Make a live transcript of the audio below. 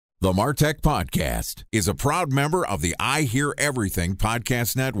The Martech Podcast is a proud member of the I Hear Everything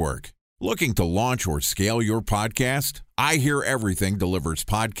Podcast Network. Looking to launch or scale your podcast? I Hear Everything delivers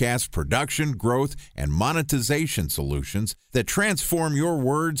podcast production, growth, and monetization solutions that transform your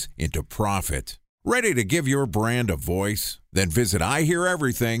words into profit. Ready to give your brand a voice? Then visit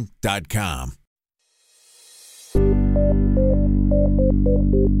iheareverything.com.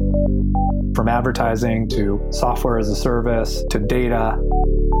 From advertising to software as a service to data.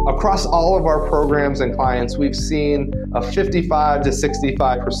 Across all of our programs and clients, we've seen a 55 to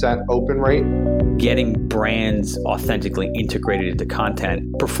 65% open rate. Getting brands authentically integrated into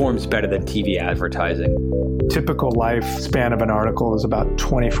content performs better than TV advertising. Typical lifespan of an article is about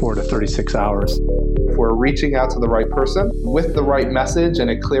 24 to 36 hours. If we're reaching out to the right person with the right message and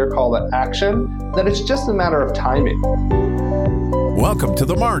a clear call to action, then it's just a matter of timing. Welcome to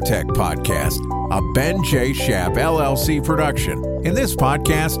the Martech Podcast, a Ben J. Schaap LLC production. In this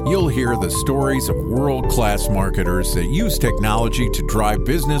podcast, you'll hear the stories of world-class marketers that use technology to drive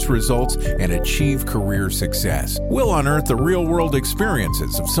business results and achieve career success. We'll unearth the real-world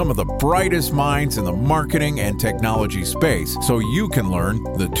experiences of some of the brightest minds in the marketing and technology space so you can learn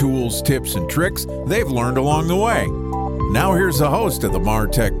the tools, tips, and tricks they've learned along the way. Now here's the host of the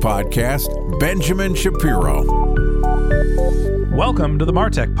Martech Podcast, Benjamin Shapiro. Welcome to the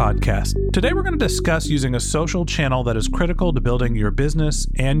Martech Podcast. Today we're going to discuss using a social channel that is critical to building your business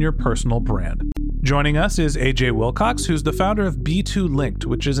and your personal brand. Joining us is AJ Wilcox, who's the founder of B2 Linked,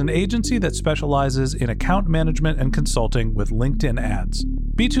 which is an agency that specializes in account management and consulting with LinkedIn ads.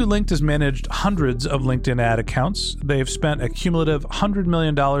 B2 Linked has managed hundreds of LinkedIn ad accounts. They've spent a cumulative $100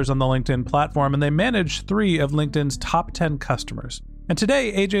 million on the LinkedIn platform, and they manage 3 of LinkedIn's top 10 customers. And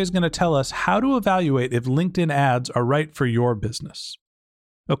today, AJ is going to tell us how to evaluate if LinkedIn ads are right for your business.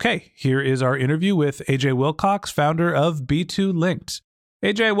 Okay, here is our interview with AJ Wilcox, founder of B2 Linked.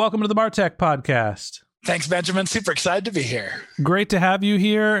 AJ, welcome to the Martech Podcast. Thanks, Benjamin. Super excited to be here. Great to have you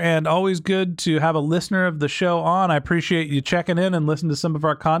here, and always good to have a listener of the show on. I appreciate you checking in and listening to some of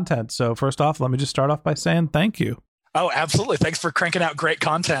our content. So first off, let me just start off by saying thank you. Oh, absolutely. Thanks for cranking out great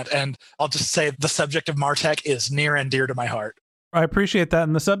content. And I'll just say the subject of Martech is near and dear to my heart. I appreciate that.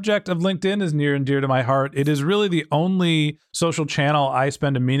 And the subject of LinkedIn is near and dear to my heart. It is really the only social channel I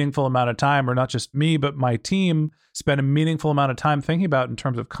spend a meaningful amount of time, or not just me, but my team spend a meaningful amount of time thinking about in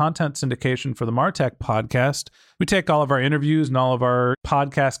terms of content syndication for the Martech Podcast. We take all of our interviews and all of our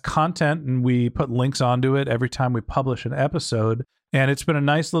podcast content and we put links onto it every time we publish an episode. And it's been a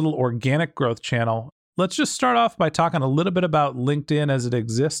nice little organic growth channel. Let's just start off by talking a little bit about LinkedIn as it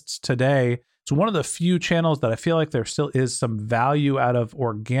exists today. It's one of the few channels that I feel like there still is some value out of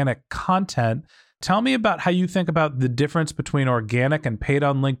organic content. Tell me about how you think about the difference between organic and paid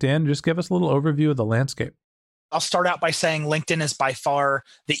on LinkedIn. Just give us a little overview of the landscape. I'll start out by saying LinkedIn is by far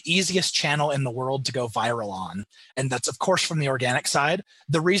the easiest channel in the world to go viral on. And that's, of course, from the organic side.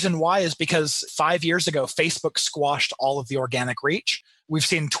 The reason why is because 5 years ago, Facebook squashed all of the organic reach. We've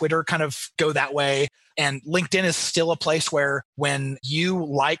seen Twitter kind of go that way. And LinkedIn is still a place where when you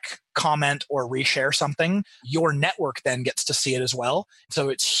like, comment, or reshare something, your network then gets to see it as well. So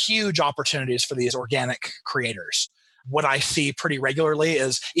it's huge opportunities for these organic creators. What I see pretty regularly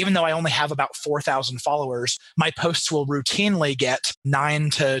is, even though I only have about 4,000 followers, my posts will routinely get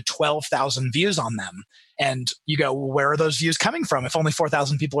 9 to 12,000 views on them. And you go, well, where are those views coming from? If only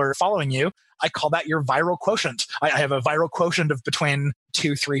 4,000 people are following you, I call that your viral quotient. I have a viral quotient of between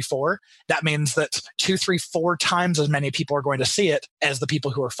 2, 3, 4. That means that 2, 3, 4 times as many people are going to see it as the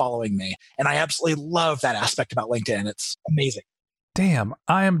people who are following me. And I absolutely love that aspect about LinkedIn. It's amazing. Damn,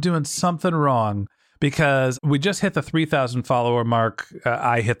 I am doing something wrong. Because we just hit the 3,000 follower mark.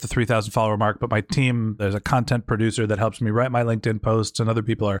 I hit the 3,000 follower mark, but my team, there's a content producer that helps me write my LinkedIn posts, and other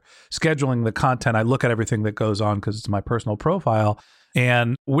people are scheduling the content. I look at everything that goes on because it's my personal profile.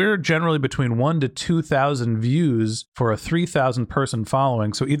 And we're generally between 1,000 to 2,000 views for a 3,000 person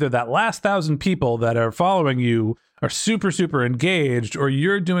following. So either that last 1,000 people that are following you are super, super engaged, or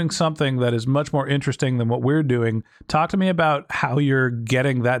you're doing something that is much more interesting than what we're doing. Talk to me about how you're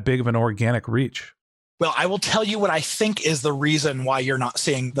getting that big of an organic reach. Well, I will tell you what I think is the reason why you're not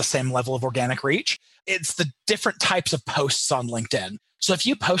seeing the same level of organic reach. It's the different types of posts on LinkedIn. So if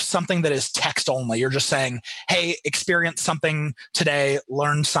you post something that is text only, you're just saying, hey, experience something today,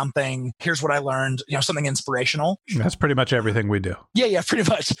 learn something, here's what I learned, something inspirational. That's pretty much everything we do. Yeah, pretty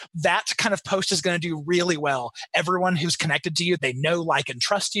much. That kind of post is going to do really well. Everyone who's connected to you, they know, like, and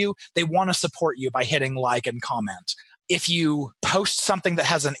trust you. They want to support you by hitting like and comment. If you post something that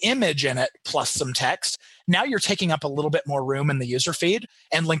has an image in it plus some text, Now you're taking up a little bit more room in the user feed,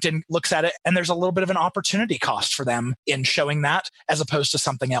 and LinkedIn looks at it, and there's a little bit of an opportunity cost for them in showing that as opposed to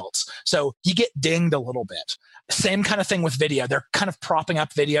something else. So you get dinged a little bit. Same kind of thing with video. They're kind of propping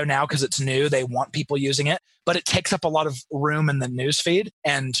up video now because it's new. They want people using it, but it takes up a lot of room in the newsfeed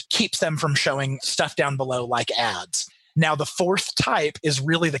and keeps them from showing stuff down below like ads. Now, the fourth type is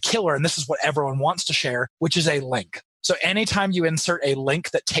really the killer, and this is what everyone wants to share, which is a link. So anytime you insert a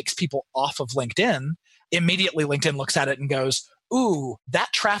link that takes people off of LinkedIn, immediately LinkedIn looks at it and goes, ooh,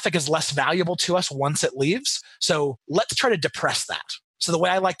 that traffic is less valuable to us once it leaves. So let's try to depress that. So the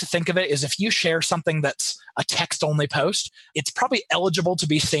way I like to think of it is if you share something that's a text-only post, it's probably eligible to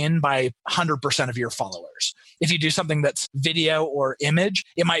be seen by 100% of your followers. If you do something that's video or image,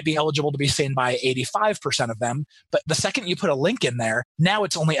 it might be eligible to be seen by 85% of them. But the second you put a link in there, now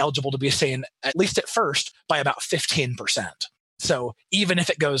it's only eligible to be seen, at least at first, by about 15%. So even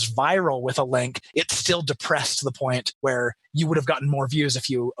if it goes viral with a link, it's still depressed to the point where you would have gotten more views if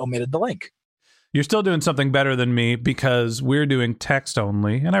you omitted the link. You're still doing something better than me because we're doing text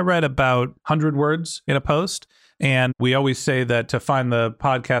only. And I read about 100 words in a post. And we always say that to find the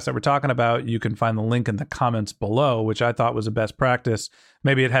podcast that we're talking about, you can find the link in the comments below, which I thought was a best practice.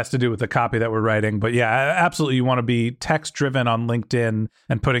 Maybe it has to do with the copy that we're writing. But yeah, absolutely. You want to be text driven on LinkedIn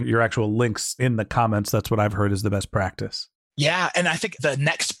and putting your actual links in the comments. That's what I've heard is the best practice. Yeah. And I think the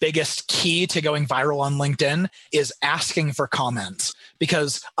next biggest key to going viral on LinkedIn is asking for comments,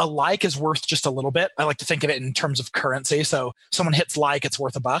 because a like is worth just a little bit. I like to think of it in terms of currency. So someone hits like, it's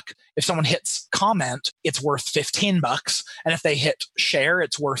worth $1. If someone hits comment, it's worth $15. And if they hit share,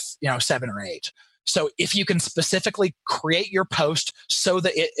 it's worth, 7 or 8. So if you can specifically create your post so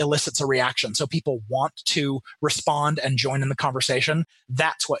that it elicits a reaction, so people want to respond and join in the conversation,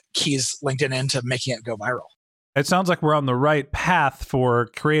 that's what keys LinkedIn into making it go viral. It sounds like we're on the right path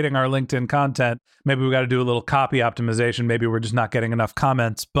for creating our LinkedIn content. Maybe we got to do a little copy optimization. Maybe we're just not getting enough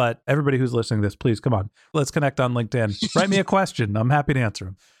comments. But everybody who's listening to this, please come on. Let's connect on LinkedIn. Write me a question. I'm happy to answer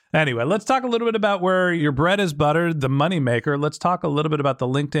them. Anyway, let's talk a little bit about where your bread is buttered, the moneymaker. Let's talk a little bit about the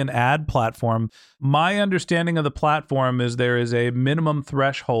LinkedIn ad platform. My understanding of the platform is there is a minimum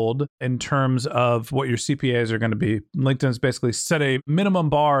threshold in terms of what your CPAs are going to be. LinkedIn's basically set a minimum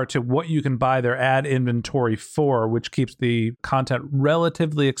bar to what you can buy their ad inventory for, which keeps the content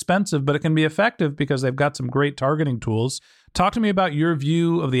relatively expensive, but it can be effective because they've got some great targeting tools. Talk to me about your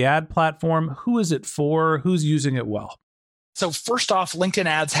view of the ad platform. Who is it for? Who's using it well? So first off, LinkedIn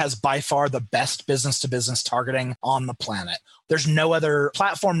Ads has by far the best business-to-business targeting on the planet. There's no other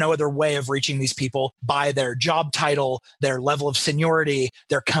platform, no other way of reaching these people by their job title, their level of seniority,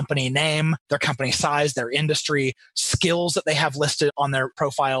 their company name, their company size, their industry, skills that they have listed on their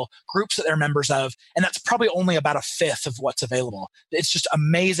profile, groups that they're members of, and that's probably only about a fifth of what's available. It's just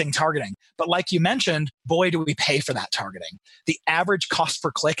amazing targeting. But like you mentioned, boy, do we pay for that targeting. The average cost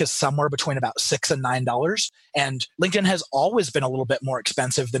per click is somewhere between about $6 and $9, and LinkedIn has always been a little bit more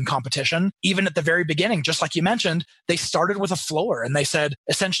expensive than competition. Even at the very beginning, just like you mentioned, they started with a floor and they said,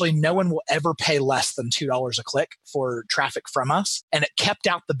 essentially, no one will ever pay less than $2 a click for traffic from us. And it kept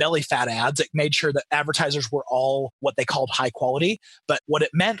out the belly fat ads. It made sure that advertisers were all what they called high quality. But what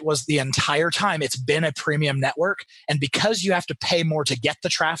it meant was the entire time it's been a premium network. And because you have to pay more to get the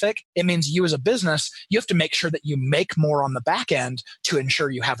traffic, it means you as a business, you have to make sure that you make more on the back end to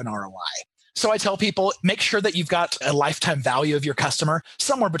ensure you have an ROI. So I tell people, make sure that you've got a lifetime value of your customer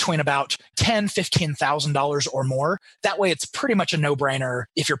somewhere between about $10,000, $15,000 or more. That way, it's pretty much a no-brainer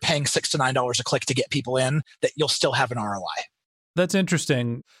if you're paying $6 to $9 a click to get people in, that you'll still have an ROI. That's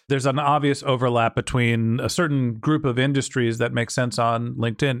interesting. There's an obvious overlap between a certain group of industries that make sense on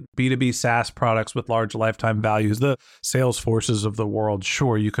LinkedIn. B2B SaaS products with large lifetime values, the Salesforces of the world.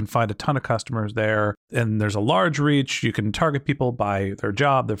 Sure, you can find a ton of customers there, and there's a large reach. You can target people by their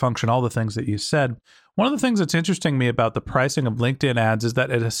job, their function, all the things that you said. One of the things that's interesting to me about the pricing of LinkedIn ads is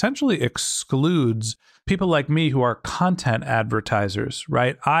that it essentially excludes people like me who are content advertisers,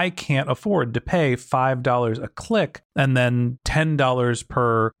 right? I can't afford to pay $5 a click and then $10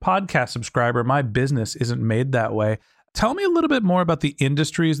 per podcast subscriber. My business isn't made that way. Tell me a little bit more about the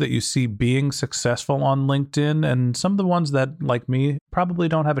industries that you see being successful on LinkedIn and some of the ones that, like me, probably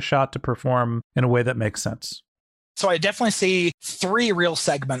don't have a shot to perform in a way that makes sense. So I definitely see 3 real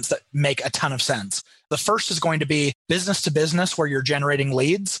segments that make a ton of sense. The first is going to be business to business, where you're generating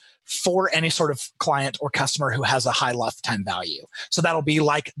leads for any sort of client or customer who has a high lifetime value. So that'll be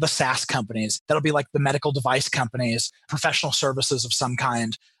like the SaaS companies. That'll be like the medical device companies, professional services of some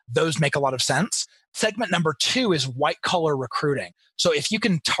kind. those make a lot of sense. Segment number 2 is white collar recruiting. So if you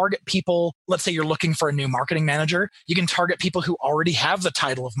can target people, let's say you're looking for a new marketing manager, you can target people who already have the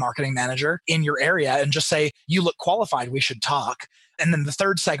title of marketing manager in your area and just say, you look qualified, we should talk. And then the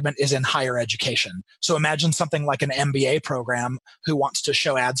third segment is in higher education. So imagine something like an MBA program who wants to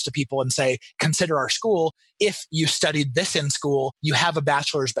show ads to people and say, consider our school. If you studied this in school, you have a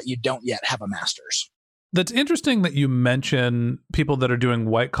bachelor's, but you don't yet have a master's. That's interesting that you mention people that are doing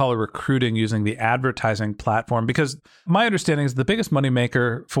white collar recruiting using the advertising platform, because my understanding is the biggest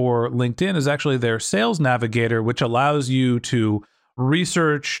moneymaker for LinkedIn is actually their sales navigator, which allows you to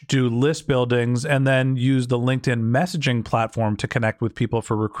research, do list buildings, and then use the LinkedIn messaging platform to connect with people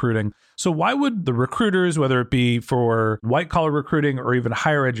for recruiting. So why would the recruiters, whether it be for white collar recruiting or even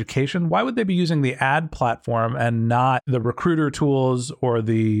higher education, why would they be using the ad platform and not the recruiter tools or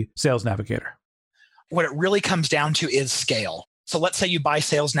the sales navigator? What it really comes down to is scale. So let's say you buy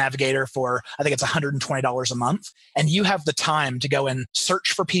Sales Navigator for, I think it's $120 a month, and you have the time to go and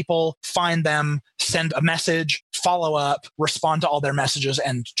search for people, find them, send a message, follow up, respond to all their messages,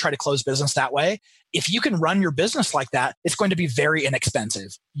 and try to close business that way. If you can run your business like that, it's going to be very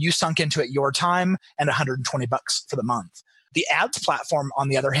inexpensive. You sunk into it your time and $120 for the month. The ads platform, on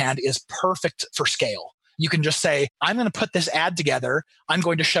the other hand, is perfect for scale. You can just say, I'm going to put this ad together. I'm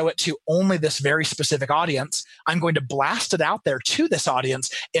going to show it to only this very specific audience. I'm going to blast it out there to this audience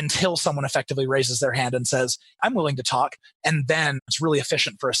until someone effectively raises their hand and says, I'm willing to talk. And then it's really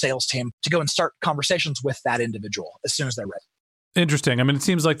efficient for a sales team to go and start conversations with that individual as soon as they're ready. Interesting. I mean, it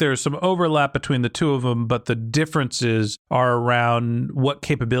seems like there's some overlap between the two of them, but the differences are around what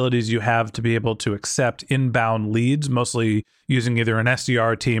capabilities you have to be able to accept inbound leads, mostly using either an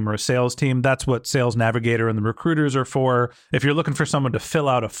SDR team or a sales team. That's what Sales Navigator and the recruiters are for. If you're looking for someone to fill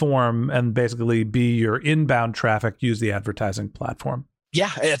out a form and basically be your inbound traffic, use the advertising platform.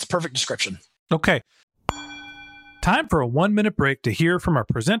 Yeah, it's a perfect description. Okay. Time for a 1-minute break to hear from our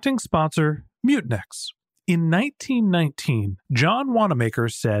presenting sponsor, Mutinex. In 1919, John Wanamaker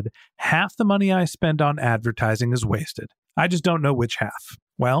said, half the money I spend on advertising is wasted. I just don't know which half.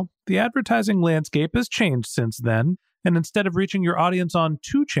 Well, the advertising landscape has changed since then, and instead of reaching your audience on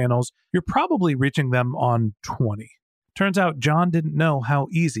 2 channels, you're probably reaching them on 20. Turns out John didn't know how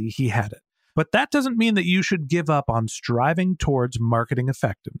easy he had it. But that doesn't mean that you should give up on striving towards marketing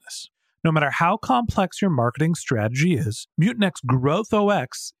effectiveness. No matter how complex your marketing strategy is, Mutinex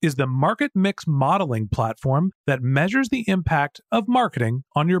GrowthOS is the market mix modeling platform that measures the impact of marketing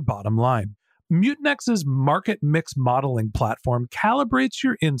on your bottom line. Mutinex's market mix modeling platform calibrates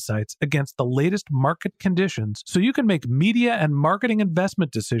your insights against the latest market conditions so you can make media and marketing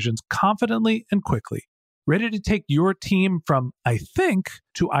investment decisions confidently and quickly. Ready to take your team from I think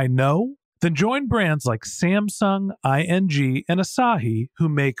to I know? Then join brands like Samsung, ING, and Asahi who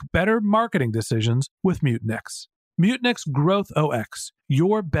make better marketing decisions with Mutinex. Mutinex GrowthOS.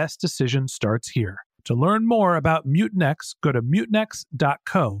 Your best decision starts here. To learn more about Mutinex, go to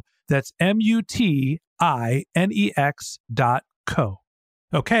mutinex.co. That's MUTINEX.co.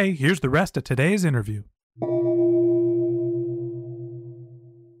 Okay, here's the rest of today's interview.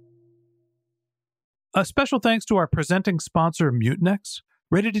 A special thanks to our presenting sponsor, Mutinex.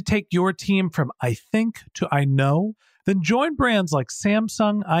 Ready to take your team from I think to I know? Then join brands like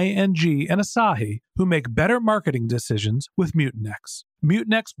Samsung, ING, and Asahi who make better marketing decisions with Mutinex.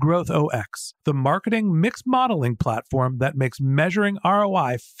 Mutinex GrowthOS, the marketing mix modeling platform that makes measuring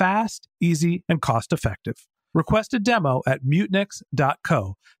ROI fast, easy, and cost-effective. Request a demo at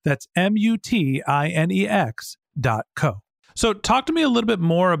mutinex.co. That's MUTINEX.co. So talk to me a little bit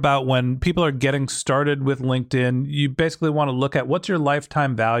more about when people are getting started with LinkedIn. You basically want to look at what's your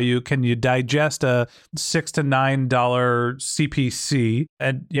lifetime value. Can you digest a $6 to $9 CPC?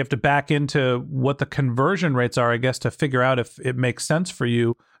 And you have to back into what the conversion rates are, I guess, to figure out if it makes sense for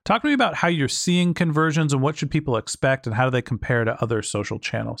you. Talk to me about how you're seeing conversions and what should people expect and how do they compare to other social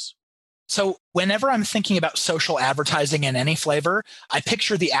channels? So whenever I'm thinking about social advertising in any flavor, I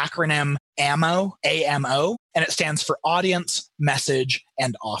picture the acronym AMO, A-M-O, and it stands for audience, message,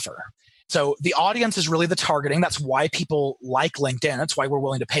 and offer. So the audience is really the targeting. That's why people like LinkedIn. That's why we're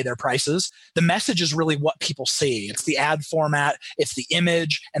willing to pay their prices. The message is really what people see. It's the ad format, it's the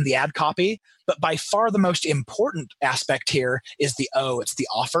image, and the ad copy. But by far the most important aspect here is the O, it's the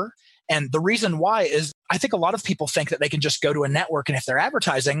offer. And the reason why is I think a lot of people think that they can just go to a network and if they're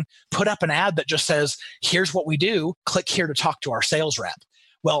advertising, put up an ad that just says, here's what we do, click here to talk to our sales rep.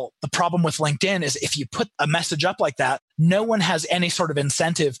 Well, the problem with LinkedIn is if you put a message up like that, no one has any sort of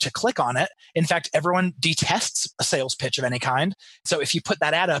incentive to click on it. In fact, everyone detests a sales pitch of any kind. So if you put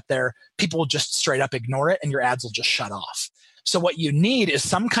that ad up there, people will just straight up ignore it and your ads will just shut off. So what you need is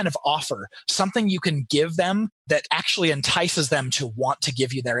some kind of offer, something you can give them that actually entices them to want to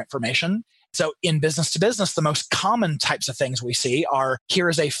give you their information. So in business to business, the most common types of things we see are, here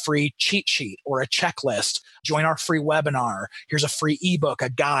is a free cheat sheet or a checklist, join our free webinar, here's a free ebook, a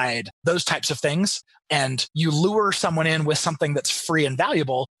guide, those types of things. And you lure someone in with something that's free and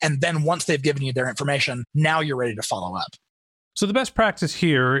valuable. And then once they've given you their information, now you're ready to follow up. So the best practice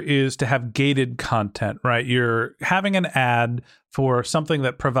here is to have gated content, right? You're having an ad for something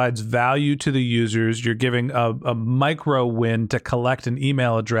that provides value to the users. You're giving a micro win to collect an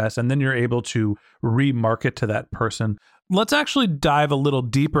email address, and then you're able to remarket to that person. Let's actually dive a little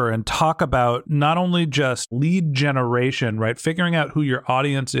deeper and talk about not only just lead generation, right? Figuring out who your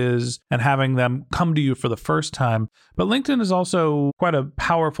audience is and having them come to you for the first time. But LinkedIn is also quite a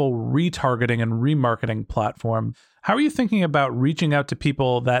powerful retargeting and remarketing platform. How are you thinking about reaching out to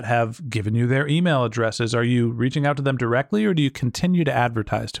people that have given you their email addresses? Are you reaching out to them directly, or do you continue to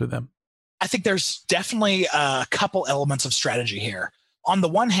advertise to them? I think there's definitely a couple elements of strategy here. On the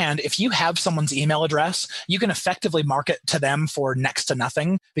one hand, if you have someone's email address, you can effectively market to them for next to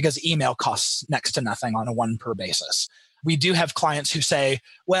nothing because email costs next to nothing on a one per basis. We do have clients who say,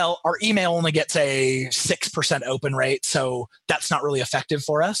 well, our email only gets a 6% open rate, so that's not really effective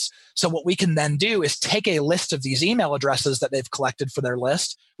for us. So what we can then do is take a list of these email addresses that they've collected for their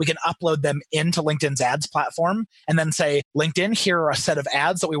list. We can upload them into LinkedIn's ads platform and then say, LinkedIn, here are a set of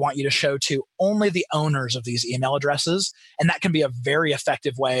ads that we want you to show to only the owners of these email addresses. And that can be a very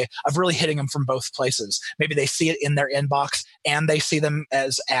effective way of really hitting them from both places. Maybe they see it in their inbox and they see them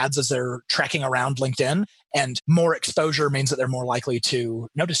as ads as they're trekking around LinkedIn. And more exposure means that they're more likely to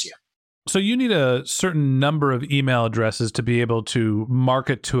notice you. So you need a certain number of email addresses to be able to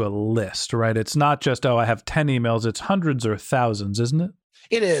market to a list, right? It's not just, I have 10 emails. It's hundreds or thousands, isn't it?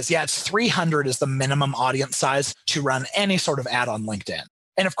 It is. Yeah, it's 300 is the minimum audience size to run any sort of ad on LinkedIn.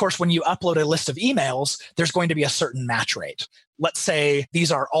 And of course, when you upload a list of emails, there's going to be a certain match rate. Let's say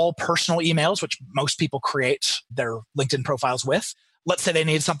these are all personal emails, which most people create their LinkedIn profiles with. Let's say they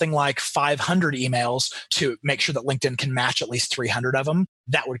need something like 500 emails to make sure that LinkedIn can match at least 300 of them.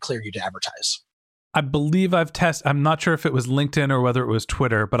 That would clear you to advertise. I believe I've tested, I'm not sure if it was LinkedIn or whether it was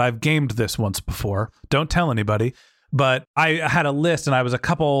Twitter, but I've gamed this once before. Don't tell anybody. But I had a list and I was a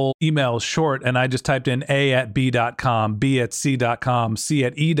couple emails short, and I just typed in a@b.com, b@c.com,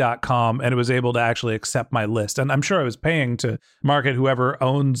 c@e.com, and it was able to actually accept my list. And I'm sure I was paying to market whoever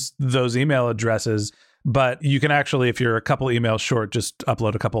owns those email addresses. But you can actually, if you're a couple emails short, just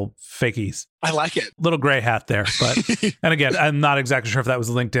upload a couple fakies. I like it. Little gray hat there. But and again, I'm not exactly sure if that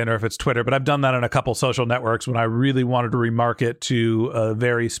was LinkedIn or if it's Twitter, but I've done that on a couple social networks when I really wanted to remarket to a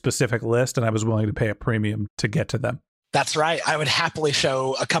very specific list, and I was willing to pay a premium to get to them. That's right. I would happily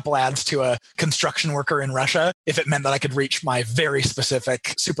show a couple ads to a construction worker in Russia if it meant that I could reach my very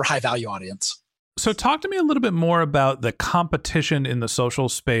specific, super high value audience. So talk to me a little bit more about the competition in the social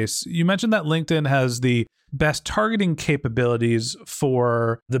space. You mentioned that LinkedIn has the best targeting capabilities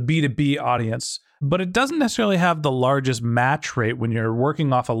for the B2B audience, but it doesn't necessarily have the largest match rate when you're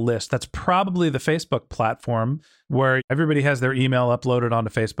working off a list. That's probably the Facebook platform where everybody has their email uploaded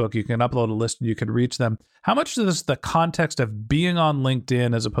onto Facebook. You can upload a list and you can reach them. How much does the context of being on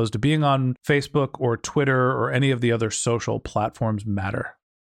LinkedIn as opposed to being on Facebook or Twitter or any of the other social platforms matter?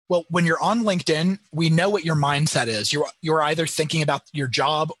 Well, when you're on LinkedIn, we know what your mindset is. You're either thinking about your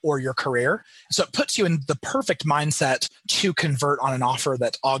job or your career. So it puts you in the perfect mindset to convert on an offer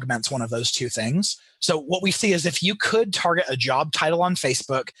that augments one of those two things. So what we see is if you could target a job title on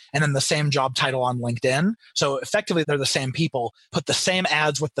Facebook and then the same job title on LinkedIn, so effectively they're the same people, put the same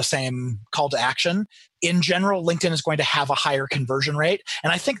ads with the same call to action, in general, LinkedIn is going to have a higher conversion rate.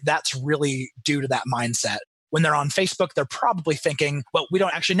 And I think that's really due to that mindset. When they're on Facebook, they're probably thinking, well, we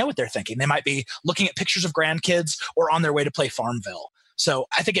don't actually know what they're thinking. They might be looking at pictures of grandkids or on their way to play Farmville. So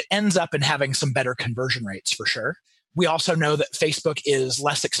I think it ends up in having some better conversion rates for sure. We also know that Facebook is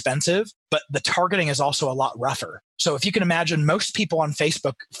less expensive, but the targeting is also a lot rougher. So if you can imagine, most people on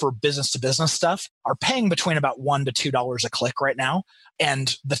Facebook for business to business stuff are paying between about $1 to $2 a click right now.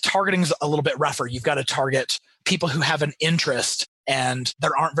 And the targeting is a little bit rougher. You've got to target people who have an interest, and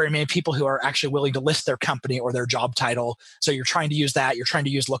there aren't very many people who are actually willing to list their company or their job title. So you're trying to use that. You're trying to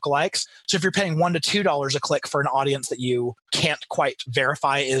use lookalikes. So if you're paying $1 to $2 a click for an audience that you can't quite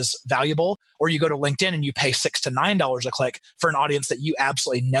verify is valuable, or you go to LinkedIn and you pay $6 to $9 a click for an audience that you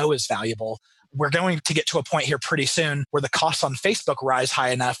absolutely know is valuable, we're going to get to a point here pretty soon where the costs on Facebook rise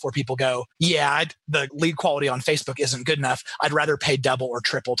high enough where people go, yeah, the lead quality on Facebook isn't good enough. I'd rather pay double or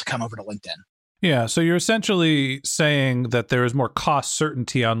triple to come over to LinkedIn. Yeah, so you're essentially saying that there is more cost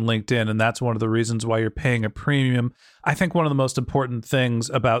certainty on LinkedIn, and that's one of the reasons why you're paying a premium. I think one of the most important things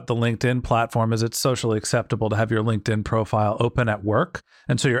about the LinkedIn platform is it's socially acceptable to have your LinkedIn profile open at work.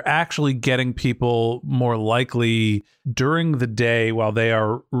 And so you're actually getting people more likely during the day while they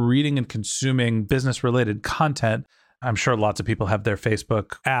are reading and consuming business-related content. I'm sure lots of people have their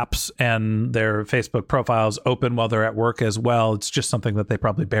Facebook apps and their Facebook profiles open while they're at work as well. It's just something that they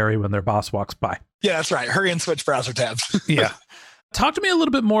probably bury when their boss walks by. Yeah, that's right. Hurry and switch browser tabs. Yeah. Talk to me a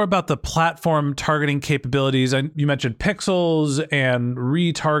little bit more about the platform targeting capabilities. You mentioned pixels and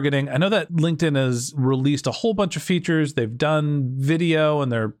retargeting. I know that LinkedIn has released a whole bunch of features. They've done video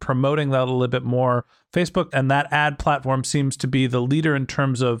and they're promoting that a little bit more. Facebook and that ad platform seems to be the leader in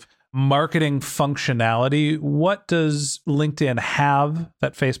terms of marketing functionality. What does LinkedIn have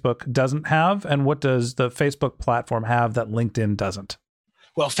that Facebook doesn't have? And what does the Facebook platform have that LinkedIn doesn't?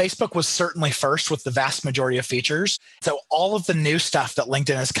 Well, Facebook was certainly first with the vast majority of features. So all of the new stuff that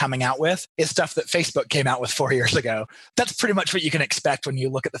LinkedIn is coming out with is stuff that Facebook came out with 4 years ago. That's pretty much what you can expect when you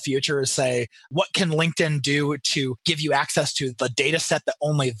look at the future is say, what can LinkedIn do to give you access to the data set that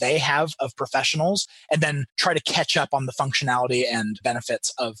only they have of professionals, and then try to catch up on the functionality and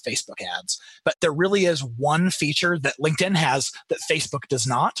benefits of Facebook ads. But there really is one feature that LinkedIn has that Facebook does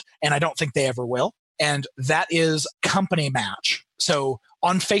not, and I don't think they ever will. And that is company match. So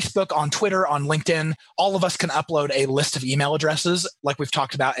on Facebook, on Twitter, on LinkedIn, all of us can upload a list of email addresses like we've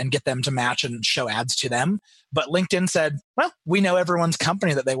talked about and get them to match and show ads to them. But LinkedIn said, well, we know everyone's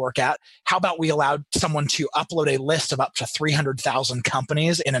company that they work at. How about we allowed someone to upload a list of up to 300,000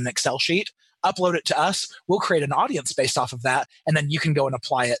 companies in an Excel sheet, upload it to us, we'll create an audience based off of that, and then you can go and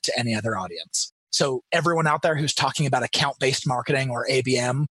apply it to any other audience. So everyone out there who's talking about account-based marketing or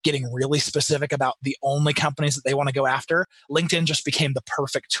ABM, getting really specific about the only companies that they want to go after, LinkedIn just became the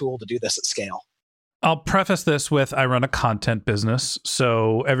perfect tool to do this at scale. I'll preface this with I run a content business,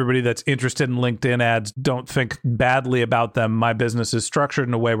 so everybody that's interested in LinkedIn ads, don't think badly about them. My business is structured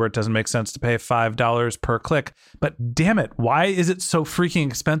in a way where it doesn't make sense to pay $5 per click. But damn it, why is it so freaking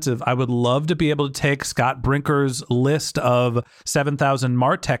expensive? I would love to be able to take Scott Brinker's list of 7,000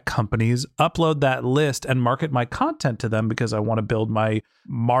 MarTech companies, upload that list, and market my content to them because I want to build my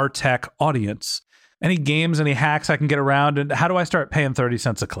MarTech audience. Any games, any hacks I can get around? And how do I start paying 30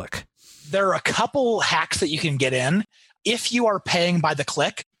 cents a click? There are a couple hacks that you can get in. If you are paying by the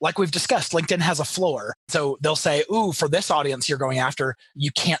click, like we've discussed, LinkedIn has a floor. So they'll say, ooh, for this audience you're going after,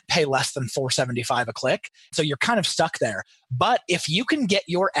 you can't pay less than $4.75 a click. So you're kind of stuck there. But if you can get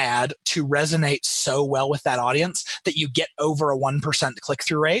your ad to resonate so well with that audience that you get over a 1%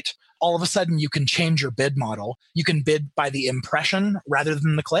 click-through rate, all of a sudden you can change your bid model. You can bid by the impression rather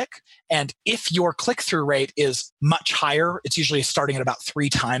than the click. And if your click-through rate is much higher, it's usually starting at about 3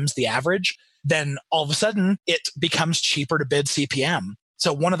 times the average, then all of a sudden it becomes cheaper to bid CPM.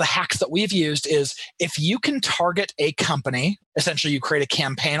 So one of the hacks that we've used is if you can target a company, essentially you create a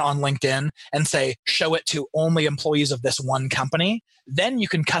campaign on LinkedIn and say, show it to only employees of this one company, then you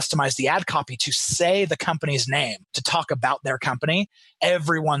can customize the ad copy to say the company's name, to talk about their company.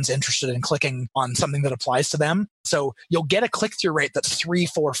 Everyone's interested in clicking on something that applies to them. So you'll get a click-through rate that's 3,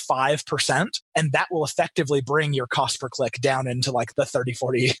 4, 5%, and that will effectively bring your cost per click down into like the 30,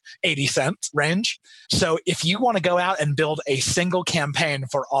 40, 80 cent range. So if you want to go out and build a single campaign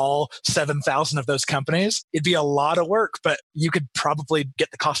for all 7,000 of those companies, it'd be a lot of work, but you could probably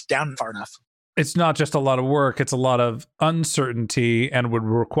get the cost down far enough. It's not just a lot of work, it's a lot of uncertainty and would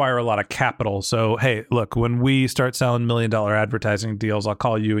require a lot of capital. So, hey, look, when we start selling $1 million advertising deals, I'll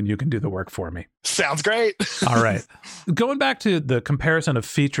call you and you can do the work for me. Sounds great. All right. Going back to the comparison of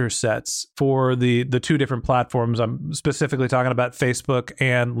feature sets for the two different platforms, I'm specifically talking about Facebook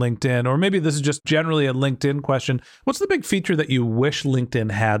and LinkedIn, or maybe this is just generally a LinkedIn question. What's the big feature that you wish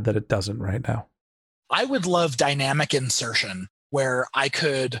LinkedIn had that it doesn't right now? I would love dynamic insertion, where I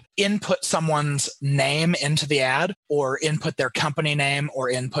could input someone's name into the ad or input their company name or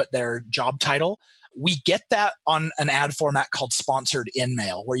input their job title. We get that on an ad format called sponsored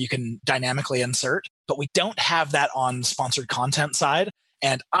InMail, where you can dynamically insert, but we don't have that on sponsored content side.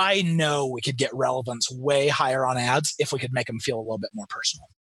 And I know we could get relevance way higher on ads if we could make them feel a little bit more personal.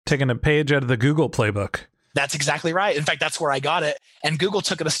 Taking a page out of the Google playbook. That's exactly right. In fact, that's where I got it. And Google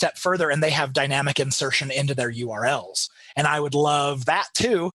took it a step further and they have dynamic insertion into their URLs. And I would love that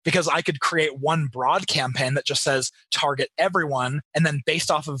too, because I could create one broad campaign that just says target everyone. And then based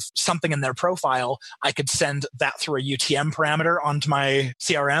off of something in their profile, I could send that through a UTM parameter onto my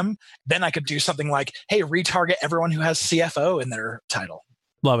CRM. Then I could do something like, hey, retarget everyone who has CFO in their title.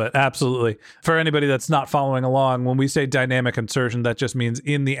 Love it. Absolutely. For anybody that's not following along, when we say dynamic insertion, that just means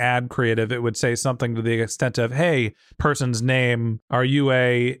in the ad creative, it would say something to the extent of, hey, person's name, are you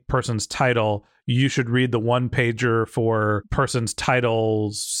a person's title? You should read the one pager for person's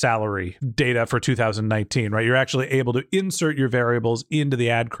title's salary data for 2019, right? You're actually able to insert your variables into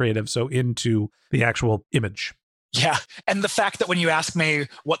the ad creative, so into the actual image. Yeah. And the fact that when you ask me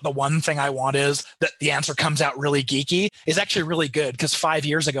what the one thing I want is, that the answer comes out really geeky is actually really good, because 5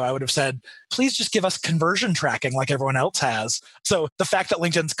 years ago, I would have said, please just give us conversion tracking like everyone else has. So the fact that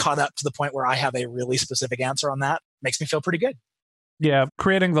LinkedIn's caught up to the point where I have a really specific answer on that makes me feel pretty good. Yeah,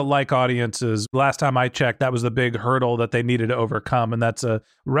 creating the like audiences, last time I checked, that was the big hurdle that they needed to overcome. And that's a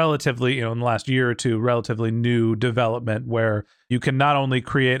relatively, in the last year or two, relatively new development where you can not only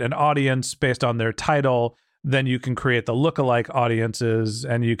create an audience based on their title, then you can create the lookalike audiences,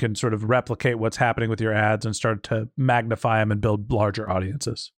 and you can sort of replicate what's happening with your ads and start to magnify them and build larger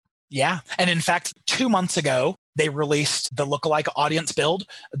audiences. Yeah. And in fact, 2 months ago, they released the lookalike audience build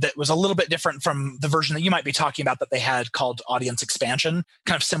that was a little bit different from the version that you might be talking about that they had called audience expansion,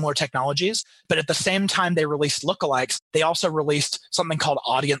 kind of similar technologies. But at the same time they released lookalikes, they also released something called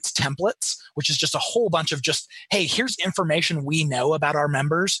audience templates, which is just a whole bunch of just, hey, here's information we know about our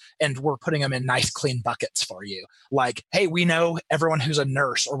members, and we're putting them in nice, clean buckets for you. Like, hey, we know everyone who's a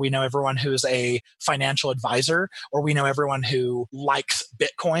nurse, or we know everyone who's a financial advisor, or we know everyone who likes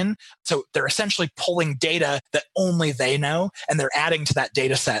Bitcoin. So they're essentially pulling data that only they know, and they're adding to that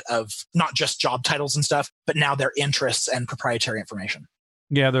data set of not just job titles and stuff, but now their interests and proprietary information.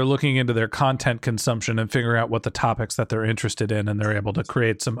 Yeah, they're looking into their content consumption and figuring out what the topics that they're interested in, and they're able to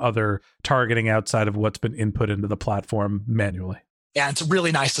create some other targeting outside of what's been input into the platform manually. Yeah, it's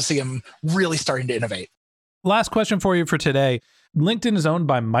really nice to see them really starting to innovate. Last question for you for today. LinkedIn is owned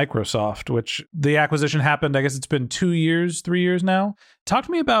by Microsoft, which the acquisition happened, I guess it's been 2 years, 3 years now. Talk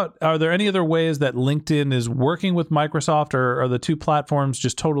to me about, are there any other ways that LinkedIn is working with Microsoft, or are the two platforms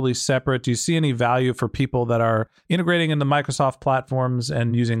just totally separate? Do you see any value for people that are integrating into Microsoft platforms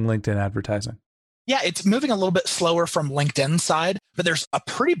and using LinkedIn advertising? Yeah, it's moving a little bit slower from LinkedIn's side, but there's a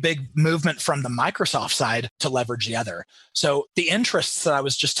pretty big movement from the Microsoft side to leverage the other. So the interests that I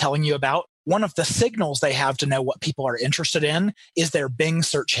was just telling you about, one of the signals they have to know what people are interested in is their Bing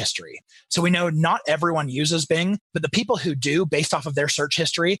search history. So we know not everyone uses Bing, but the people who do, based off of their search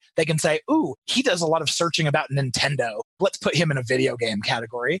history, they can say, ooh, he does a lot of searching about Nintendo. Let's put him in a video game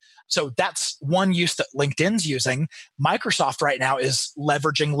category. So that's one use that LinkedIn's using. Microsoft right now is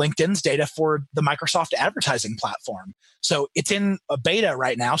leveraging LinkedIn's data for the Microsoft advertising platform. So it's in a beta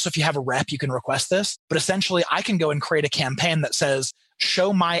right now. So if you have a rep, you can request this. But essentially, I can go and create a campaign that says,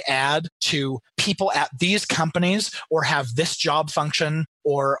 show my ad to people at these companies, or have this job function,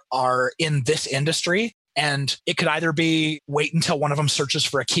 or are in this industry. And it could either be wait until one of them searches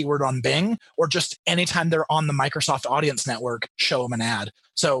for a keyword on Bing, or just anytime they're on the Microsoft Audience Network, show them an ad.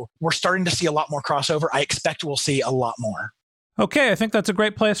 So we're starting to see a lot more crossover. I expect we'll see a lot more. Okay, I think that's a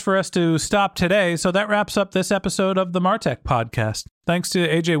great place for us to stop today. So that wraps up this episode of the Martech Podcast. Thanks to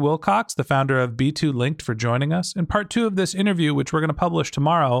AJ Wilcox, the founder of B2 Linked, for joining us. In part 2 of this interview, which we're going to publish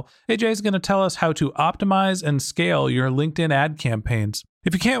tomorrow, AJ is going to tell us how to optimize and scale your LinkedIn ad campaigns.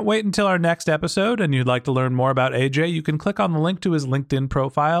 If you can't wait until our next episode and you'd like to learn more about AJ, you can click on the link to his LinkedIn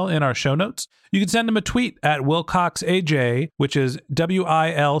profile in our show notes. You can send him a tweet at WilcoxAJ, which is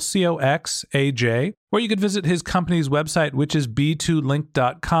WILCOXAJ, or you could visit his company's website, which is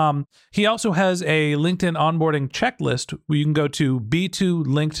b2linked.com. He also has a LinkedIn onboarding checklist where you can go to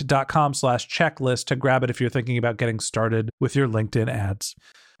b2linked.com/checklist to grab it if you're thinking about getting started with your LinkedIn ads.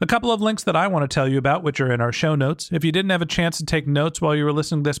 A couple of links that I want to tell you about, which are in our show notes. If you didn't have a chance to take notes while you were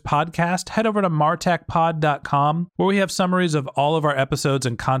listening to this podcast, head over to martechpod.com, where we have summaries of all of our episodes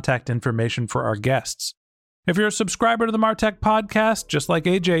and contact information for our guests. If you're a subscriber to the Martech Podcast, just like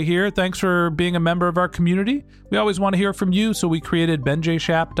AJ here, thanks for being a member of our community. We always want to hear from you, so we created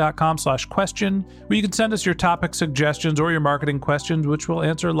benjshap.com/question, where you can send us your topic suggestions or your marketing questions, which we'll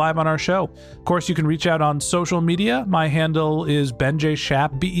answer live on our show. Of course, you can reach out on social media. My handle is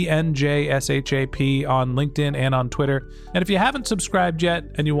benjshap, BENJSHAP, on LinkedIn and on Twitter. And if you haven't subscribed yet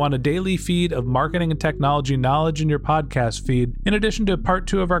and you want a daily feed of marketing and technology knowledge in your podcast feed, in addition to part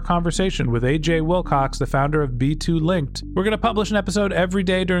 2 of our conversation with AJ Wilcox, the founder of B2 Linked, we're going to publish an episode every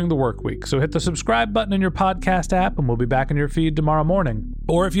day during the work week. So hit the subscribe button in your podcast app and we'll be back in your feed tomorrow morning.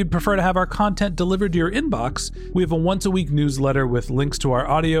 Or if you'd prefer to have our content delivered to your inbox, we have a once-a-week newsletter with links to our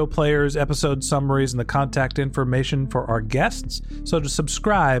audio players, episode summaries, and the contact information for our guests. So to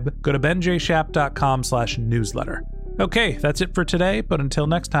subscribe, go to benjshap.com/newsletter. Okay, that's it for today, but until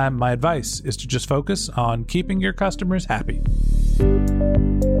next time, my advice is to just focus on keeping your customers happy.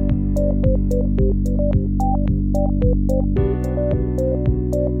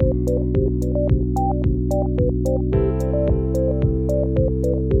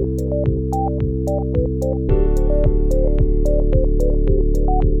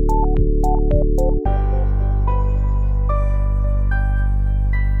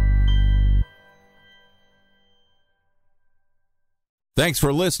 Thanks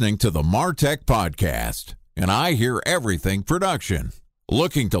for listening to the Martech Podcast, an I Hear Everything production.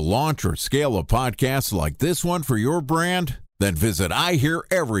 Looking to launch or scale a podcast like this one for your brand? Then visit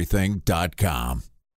iheareverything.com.